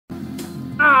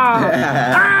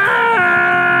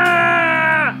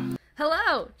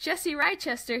Hello, Jesse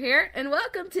Ryechester here, and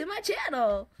welcome to my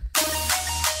channel.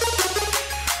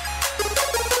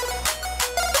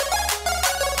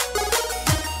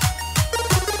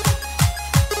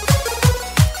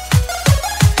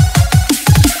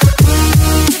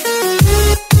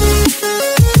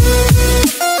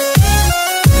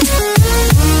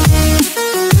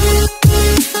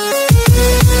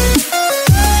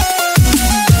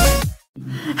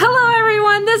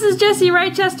 This is Jesse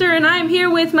Ryechester, and I'm here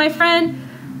with my friend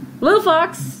Lil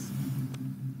Fox.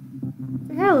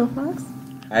 Hi, Lil Fox.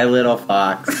 Hi, Little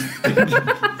Fox.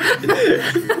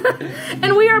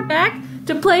 And we are back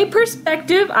to play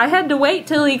Perspective. I had to wait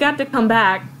till he got to come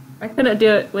back. I couldn't do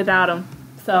it without him.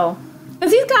 So,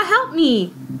 because he's got to help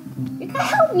me. You got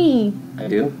to help me. I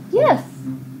do? Yes.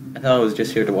 I thought I was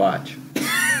just here to watch.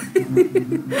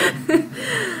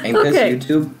 Ain't Okay. this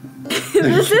YouTube?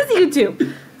 This is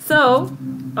YouTube. So,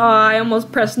 I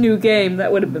almost pressed new game.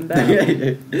 That would have been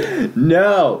bad.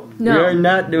 No. We are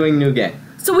not doing new game.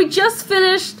 So we just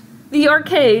finished the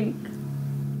arcade,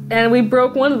 and we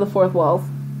broke one of the fourth walls.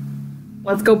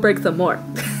 Let's go break some more.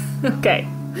 Okay.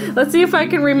 Let's see if I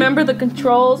can remember the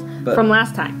controls from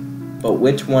last time. But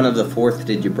which one of the fourth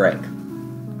did you break?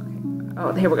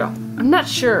 Oh, here we go. I'm not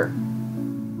sure.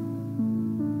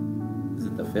 Is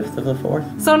it the fifth of the fourth?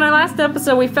 So in our last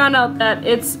episode, we found out that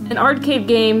it's an arcade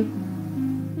game.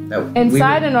 No,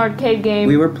 Inside an arcade game.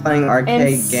 We were playing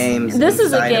arcade games this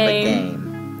is a inside game. of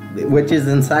a game. Which is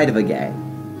inside of a game.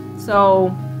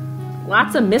 So,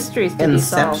 lots of mysteries to be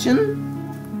solved.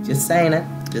 Inception? Just saying it.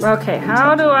 Just Okay,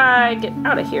 how do I get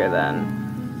out of here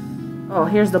then? Oh,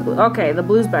 here's the blue. Okay, the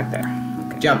blue's back there.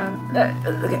 Okay. Jump. Okay.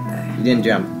 You didn't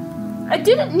jump. I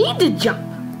didn't need to jump.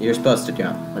 You're supposed to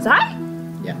jump. Was I?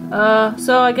 Yeah.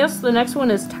 So I guess the next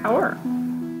one is tower.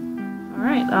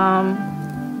 Alright,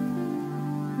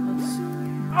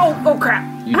 Oh crap.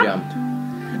 You jumped.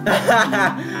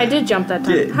 I did jump that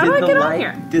time. How do I get on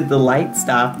here? Did the light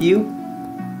stop you?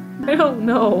 I don't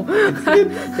know.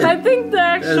 I think the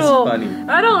actual... That's funny.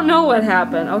 I don't know what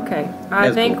happened. Okay.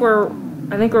 I think we're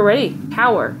ready.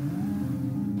 Tower.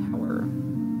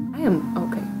 I am...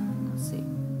 Okay. Let's see.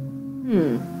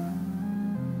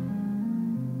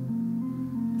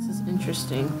 This is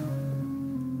interesting.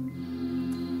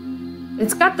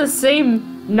 It's got the same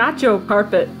nacho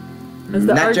carpet as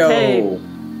the arcade.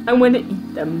 I'm gonna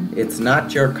eat them. It's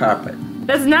not your carpet.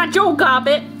 That's not your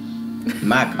carpet.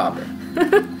 My carpet.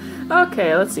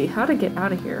 Okay, let's see how to get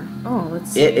out of here. Oh,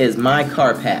 let's see. It is my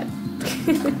carpet.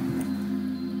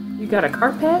 You got a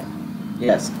car pet?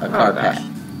 Yes, a carpet.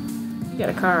 You got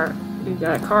a car. You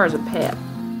got a car as a pet.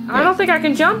 I don't think I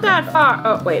can jump that far.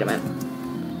 Oh, wait a minute.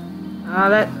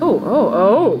 Oh.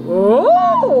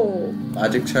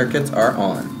 Logic circuits are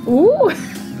on. Ooh.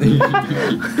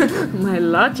 My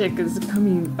logic is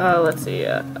coming. Let's see.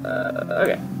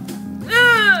 Okay.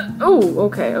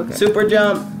 Okay. Super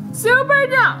jump. Super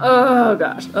jump. Oh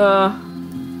gosh.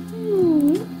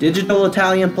 Digital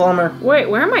Italian plumber. Wait,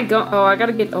 where am I going? Oh, I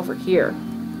gotta get over here.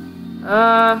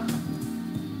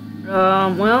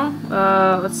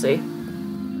 Let's see.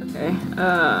 Okay.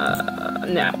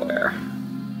 Now where? I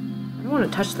don't want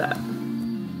to touch that.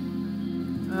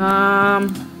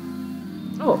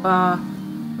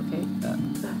 Okay.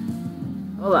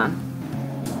 Hold on.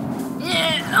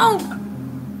 Yeah.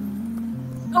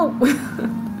 Oh.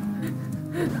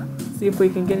 Let's see if we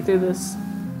can get through this.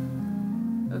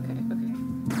 Okay.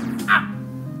 Ah!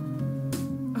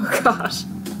 Oh gosh.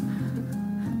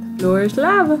 The floor is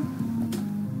lava.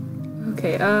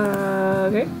 Okay,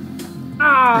 okay.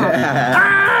 Ah!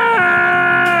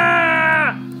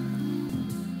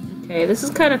 Okay, this is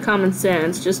kind of common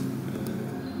sense. Just...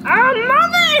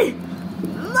 money!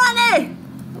 Money!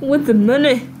 With the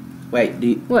money. Wait, do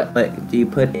you... What? Wait, do you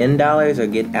put in dollars or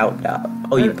get out dollars?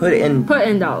 Oh, you put in... Put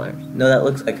in dollars. No, that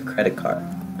looks like a credit card.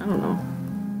 I don't know.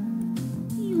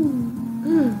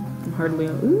 I'm hardly...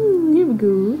 Ooh, here we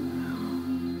go.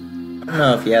 I don't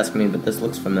know if you ask me, but this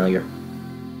looks familiar.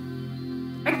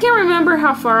 I can't remember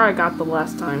how far I got the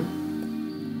last time.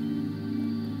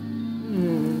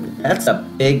 That's a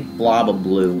big blob of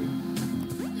blue.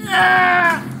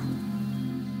 Ah!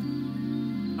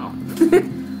 Oh.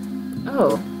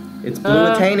 Oh. It's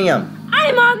bluetanium.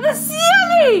 I'm on the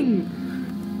ceiling!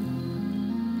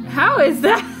 How is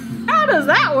that? How does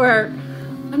that work?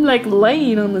 I'm like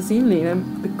laying on the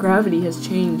ceiling. The gravity has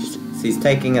changed. She's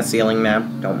taking a ceiling nap.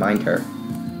 Don't mind her.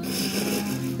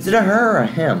 Is it a her or a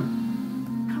him?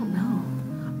 I don't know.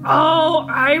 Oh,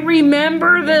 I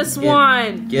remember this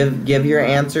one. Give your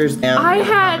answers down in the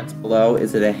comments below.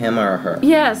 Is it a him or a her?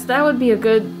 Yes, that would be a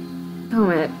good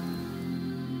comment.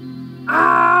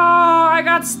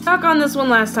 got stuck on this one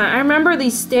last time. I remember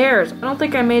these stairs. I don't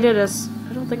think I made it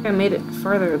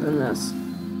further than this.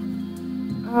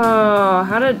 Oh,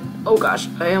 oh gosh,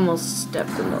 I almost stepped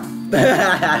in the...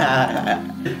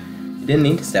 You didn't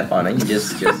need to step on it, you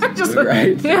just moved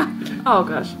right. Yeah. Oh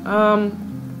gosh.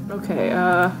 Okay,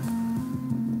 oh,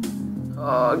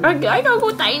 I gotta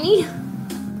go tiny.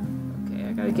 Okay,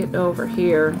 I gotta get over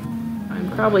here. I'm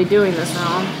probably doing this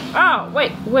wrong. Oh,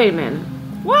 wait a minute.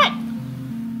 What?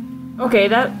 Okay,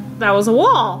 that was a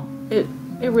wall. It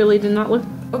really did not look...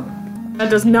 Oh, that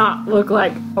does not look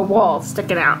like a wall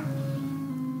sticking out.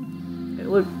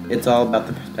 It's all about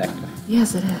the perspective.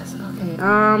 Yes, it is. Okay,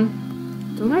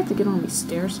 don't I have to get on these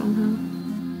stairs somehow?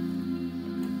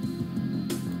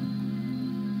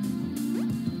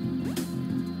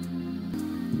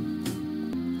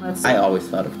 Let's see. I always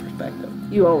thought of perspective.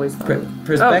 You always thought of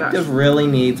perspective really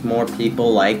needs more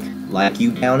people like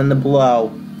you down in the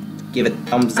below. Give it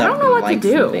thumbs up and likes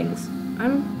and things.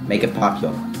 Make it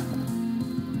popular.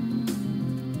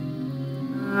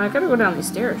 I gotta go down these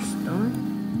stairs, don't I?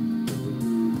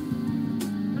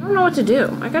 I don't know what to do.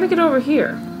 I gotta get over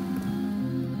here.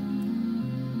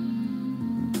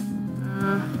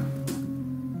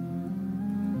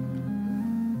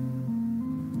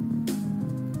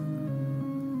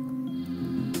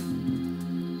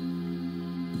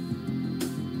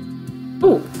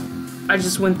 Ooh! I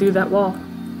just went through that wall.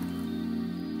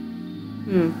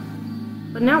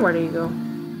 But now where do you go?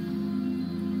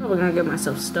 Probably gonna get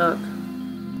myself stuck.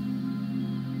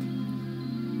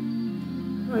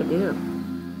 What do I do?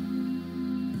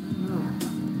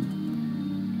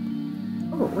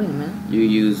 Oh, wait a minute. You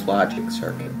use logic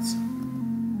circuits.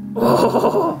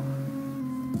 Oh!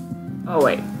 Oh,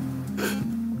 wait.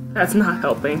 That's not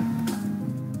helping.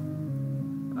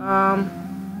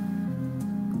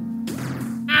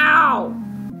 Ow!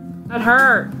 That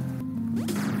hurt.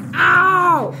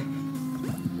 Ow!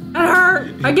 That hurt!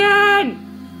 Again!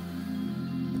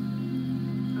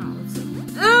 Oh, let's see.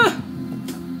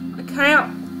 I can't.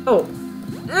 Oh.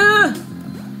 I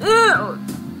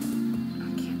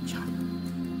can't jump.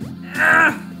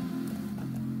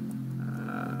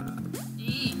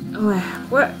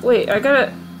 What? Wait, I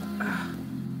gotta...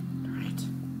 darn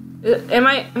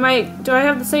it. Do I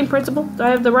have the same principle? Do I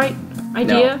have the right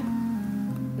idea?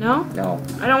 No? No.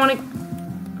 I don't want to...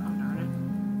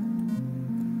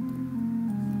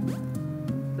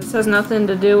 This has nothing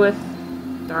to do with...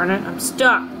 Darn it, I'm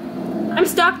stuck. I'm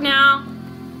stuck now.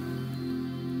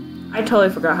 I totally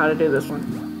forgot how to do this one.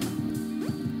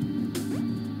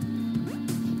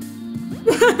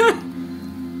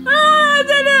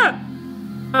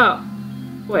 Oh,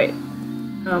 wait.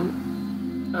 Do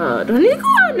I need to go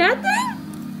on that thing?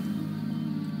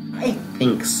 I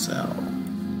think so.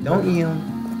 Don't you?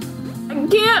 I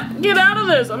can't get out of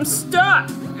this. I'm stuck.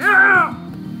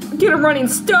 Get a running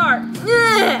start.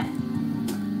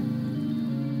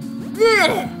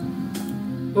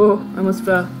 Oh, I almost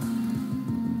fell.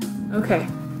 Okay,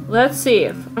 let's see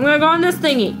if I'm gonna go on this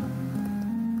thingy.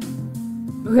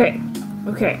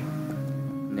 Okay.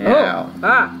 Now.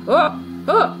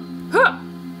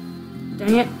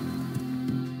 Dang it.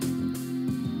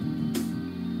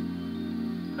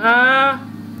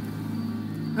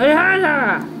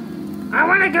 I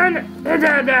wanna go.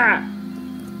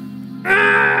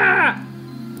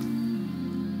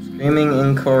 Screaming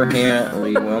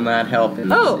incoherently will not help in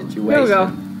this situation. Here we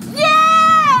go.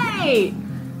 Yay!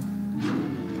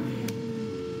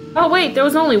 Oh wait, there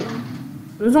was only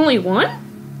one?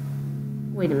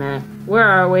 Wait a minute. Where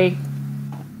are we?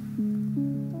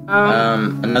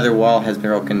 Another wall has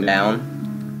broken down.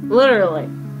 Literally.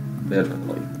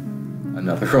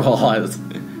 Another wall has...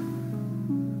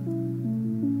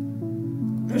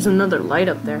 There's another light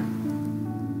up there.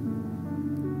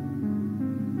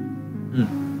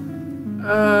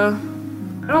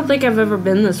 I don't think I've ever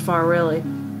been this far, really.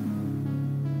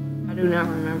 I do not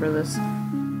remember this.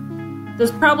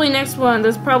 This probably next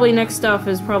stuff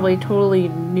is probably totally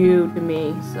new to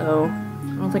me, so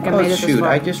I don't think I made it this far.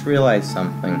 I just realized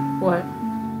something. What?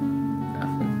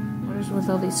 Nothing. What is with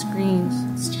all these screens?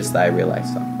 It's just that I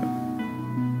realized something.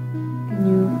 Can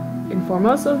you inform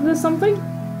us of this something?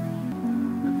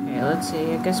 Okay, let's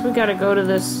see. I guess we gotta go to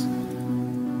this.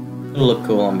 It'll look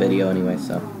cool on video anyway,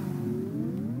 so.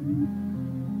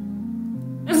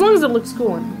 As long as it looks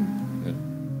cool in here.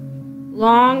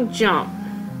 Long jump.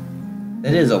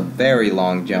 It is a very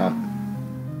long jump.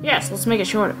 Yes, let's make it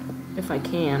shorter. If I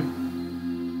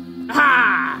can.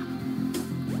 Aha!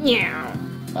 Yeah.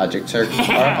 Logic circuits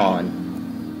are on.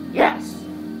 Yes.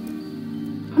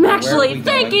 I'm actually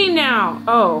thinking now.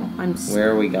 Oh,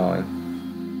 Where are we going?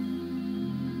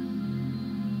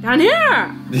 Down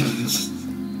here.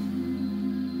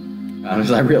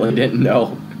 Honestly, I really didn't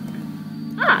know.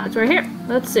 Ah, it's right here.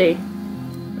 Let's see.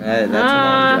 That's a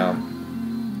long jump.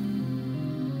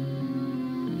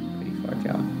 Pretty far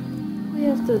jump. We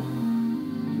have to...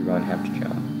 You're going to have to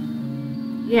jump.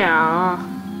 Yeah.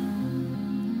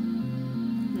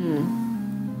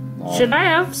 Should I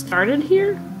have started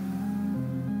here?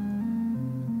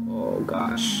 Oh,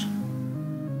 gosh.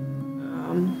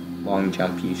 Long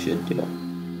jump you should do.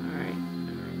 Alright,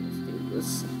 let's do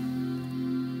this.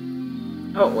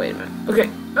 Oh, wait a minute. Okay.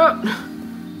 Oh!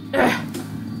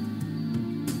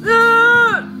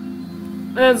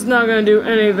 That's not gonna do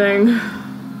anything.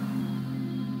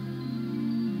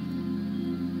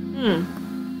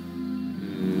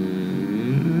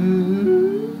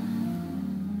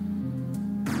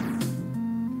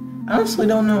 I honestly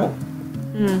don't know.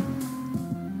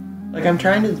 Like, I'm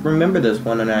trying to remember this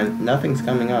one and nothing's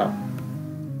coming up.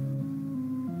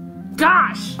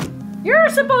 Gosh! You're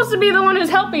supposed to be the one who's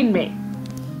helping me.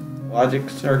 Logic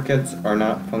circuits are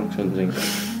not functioning.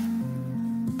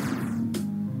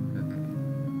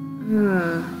 Do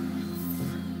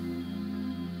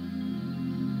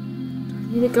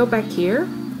I need to go back here?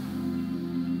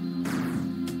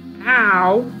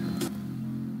 Ow!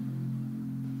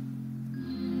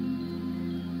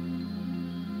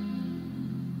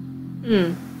 I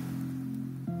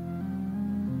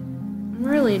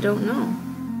really don't know.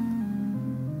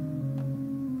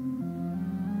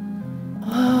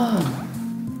 Oh.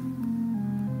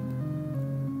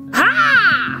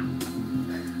 Ha!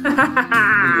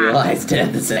 We realized it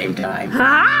at the same time.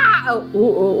 Ha!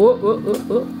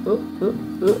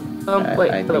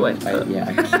 Wait, the other way. Yeah.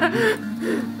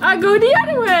 I go the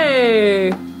other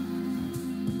way!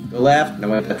 Go left, no,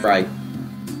 wait, that's right.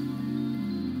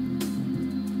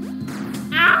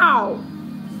 Ow!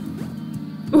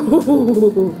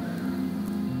 Ooh.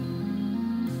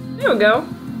 There we go.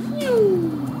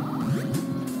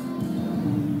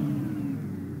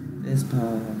 This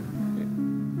part.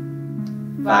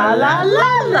 La la la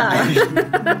la!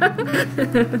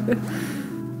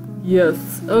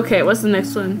 Yes. Okay, what's the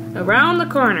next one? Around the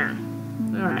corner.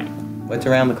 Alright. What's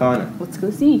around the corner? Let's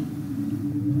go see.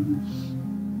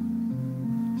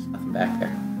 There's nothing back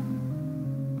there.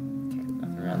 Okay,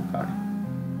 nothing around the corner.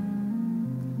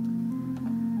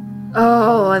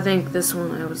 Oh, I think this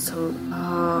one I was told.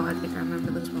 Oh, I think I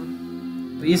remember this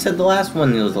one. But you said the last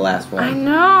one was the last one. I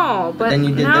know, but then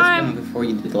you did this now one before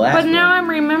you did the last one. But now I'm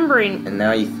remembering. And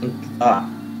now you think, ah.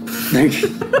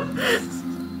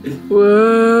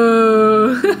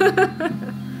 Whoa.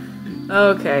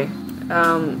 Okay.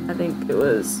 I think it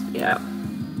was, yeah.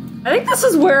 I think this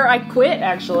is where I quit,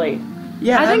 actually.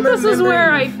 Yeah, I think this is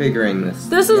where I figuring this.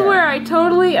 This is where I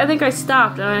think I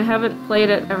stopped, and I haven't played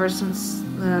it ever since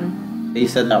then. You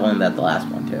said that one about the last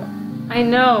one too. I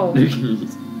know.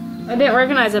 I didn't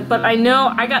recognize it, but I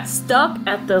know I got stuck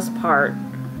at this part,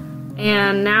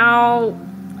 and now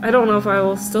I don't know if I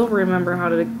will still remember how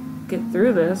to get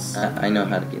through this. I know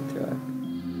how to get through it.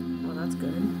 Well, that's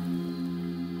good.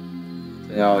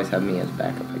 So they always have me as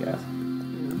backup, I guess.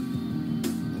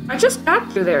 I just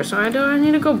got through there, so I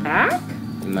need to go back?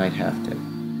 You might have to.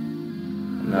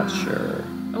 I'm not sure.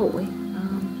 Oh, wait.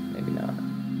 Maybe not.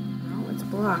 No, it's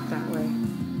blocked that way.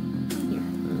 Here.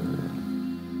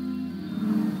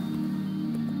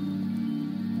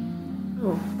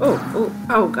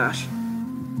 Oh, gosh.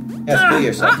 Yeah, screw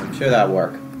yourself. I'm sure that'll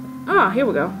work. Ah, here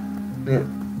we go. Yeah.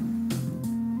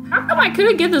 How come I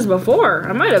couldn't get this before?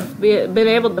 I might have been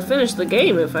able to finish the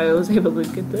game if I was able to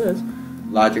get this.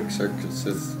 Logic circuits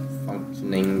is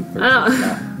functioning versus not.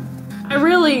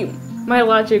 My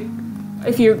logic,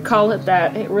 if you call it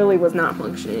that, it really was not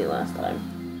functioning last time.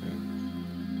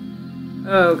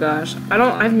 Oh gosh,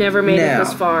 I've never made it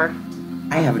this far.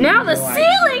 I have now the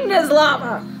ceiling is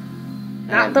lava.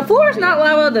 Not the floor's not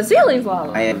lava, the ceiling's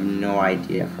lava. I have no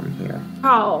idea from here.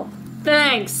 Oh,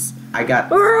 thanks.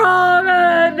 We're all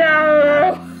gonna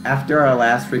know. After our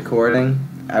last recording,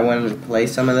 I wanted to play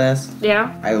some of this.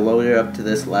 Yeah. I loaded up to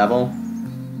this level.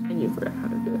 And you forgot how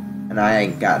to do it. And I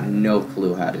got no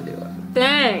clue how to do it.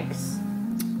 Thanks.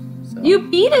 So, you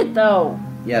beat it though.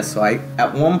 Yeah, so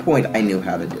at one point I knew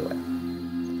how to do it.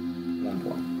 One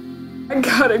point. I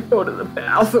gotta go to the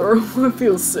bathroom. I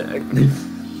feel sick.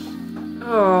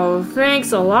 Oh,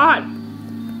 thanks a lot. Oh,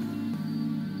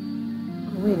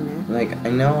 wait a minute. Like I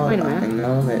know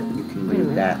that you can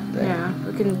do that thing. Yeah,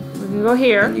 we can go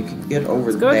here. And you can get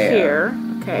over let's go there. Here.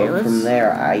 Okay, but from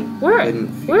there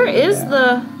Where is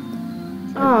the?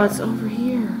 Oh, it's over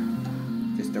here.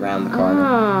 Just around the corner.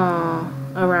 Oh,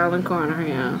 around the corner,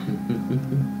 yeah.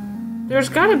 There's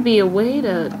got to be a way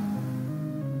to.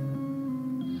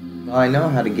 Well, I know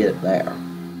how to get it there,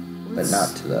 but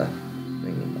not to the.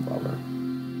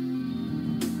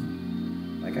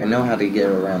 Like, I know how to get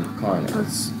around the corner.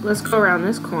 Let's go around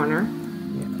this corner.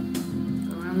 Yeah.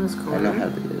 Go around this corner. I know how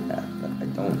to do that, but I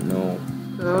don't know.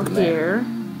 Go here.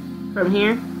 From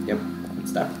here? Yep. I'm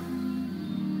stuck.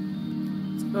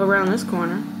 Let's go around this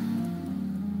corner.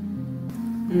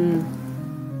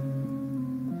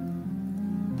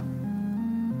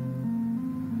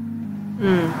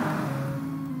 I'm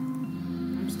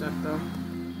stuck though.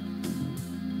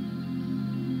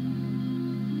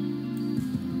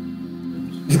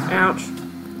 Ouch.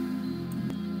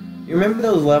 You remember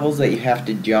those levels that you have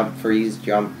to jump, freeze?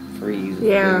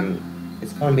 Yeah. And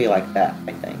it's gonna be like that,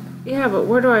 I think. Yeah, but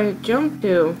where do I jump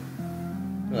to?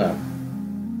 Well,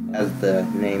 as the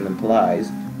name implies,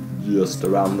 just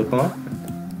around the corner.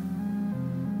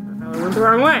 I went the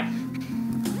wrong way.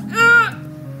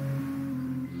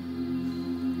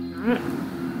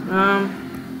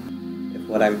 If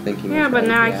what I'm thinking. Yeah, but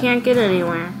now I can't get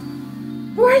anywhere.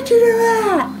 Why'd you do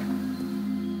that?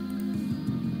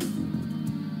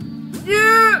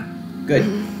 Yeah. Good.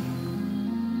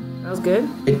 That was good.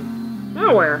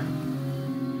 Nowhere.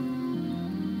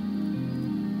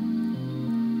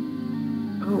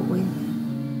 Oh wait.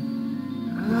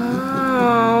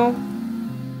 Oh.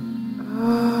 I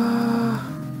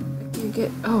can't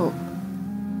get. Oh.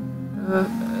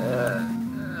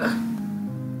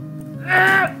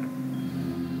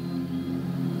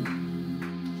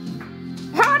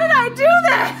 How did I do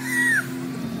that?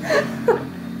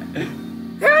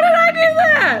 How did I do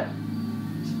that?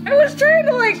 I was trying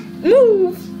to like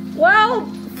move while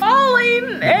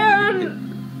falling and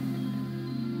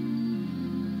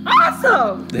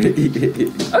awesome.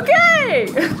 Okay.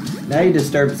 Now you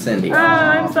disturbed Cindy.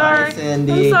 I'm sorry. Bye,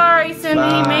 Cindy. I'm sorry, Cindy.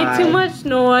 Bye. You made too much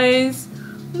noise.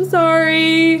 I'm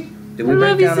sorry. Did we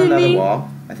break down another wall?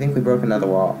 I think we broke another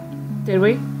wall. Did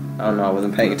we? I don't know. I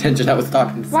wasn't paying attention. I was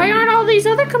talking to Cindy. Why aren't all these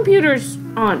other computers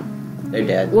on? They're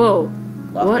dead. Whoa.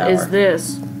 Lost What power. is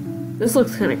this? This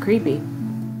looks kind of creepy.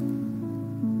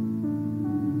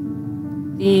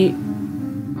 The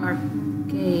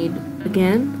arcade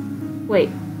again? Wait,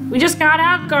 we just got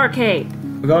out of the arcade.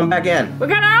 We're going back in. We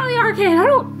got out of the arcade. I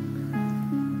don't.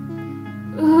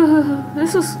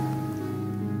 This is.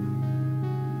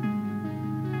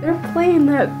 They're playing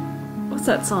that. What's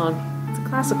that song? It's a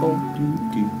classical.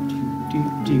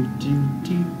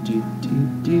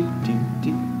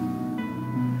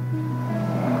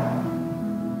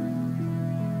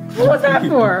 What was that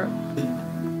for?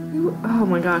 Oh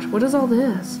my gosh, what is all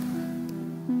this?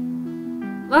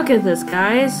 Look at this,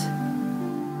 guys.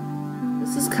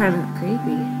 This is kind of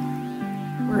creepy.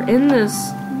 We're in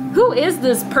this. Who is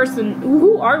this person?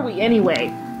 Who are we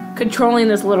anyway? Controlling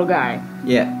this little guy.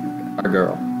 Yeah, our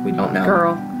girl. We don't know.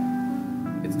 Girl.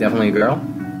 It's definitely a girl?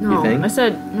 No, You think? I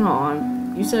said no.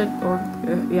 You said or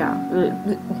yeah.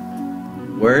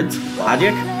 Words?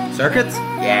 Logic? Circuits?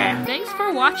 Yeah. Thanks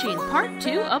for watching part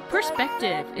 2 of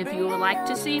Perspective. If you would like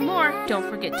to see more, don't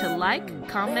forget to like,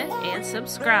 comment, and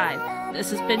subscribe.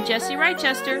 This has been Jessie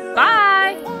Ryechester.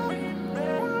 Bye!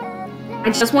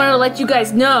 I just wanted to let you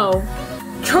guys know,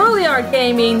 Trilliard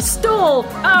Gaming stole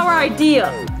our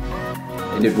idea.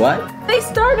 They did what? They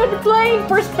started playing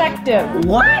Perspective.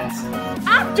 What?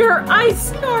 After I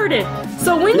started.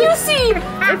 So when you see,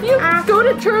 if you go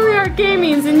to Trilliard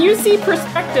Gaming's and you see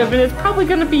Perspective, and it's probably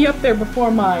going to be up there before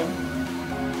mine.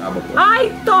 Probably. I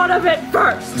thought of it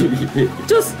first.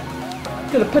 Just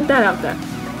gonna put that out there.